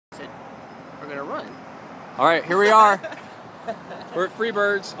gonna run. All right, here we are. We're at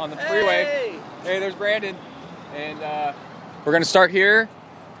Freebirds on the freeway. Hey, Hey, there's Brandon. And we're gonna start here,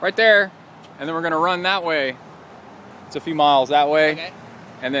 right there, and then we're gonna run that way. It's a few miles that way. Okay.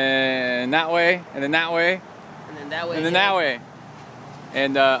 And then that way, and then that way, And then that way. and then that way.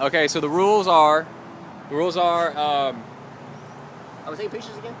 And okay, so the rules are, Are we taking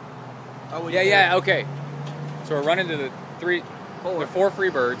pictures again? Oh, yeah, okay. So we're running to the four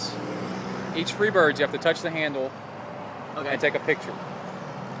Freebirds. Each Freebirds, you have to touch the handle Okay. and take a picture.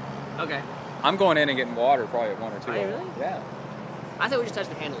 Okay. I'm going in and getting water probably at one or two. Are you really? Yeah. I thought we just touched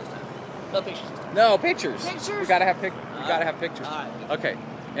the handle this time. No pictures this time. No, pictures. Pictures? We gotta have pictures. All right. Okay.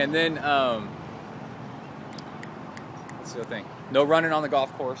 And then what's the thing? No running on the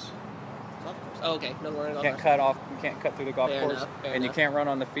golf course. Golf course. Oh, okay. No running on You can't cut through the golf Fair course. enough, fair And you enough. can't run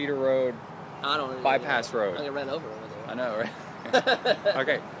on the feeder road. I don't bypass road. I'm gonna run over there. I know, right?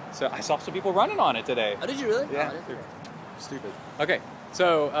 Okay. So I saw some people running on it today. Oh, did you really? Yeah. Oh, I didn't think Stupid. Okay.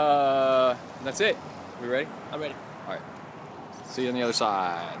 So that's it. We ready? I'm ready. All right. See you on the other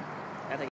side.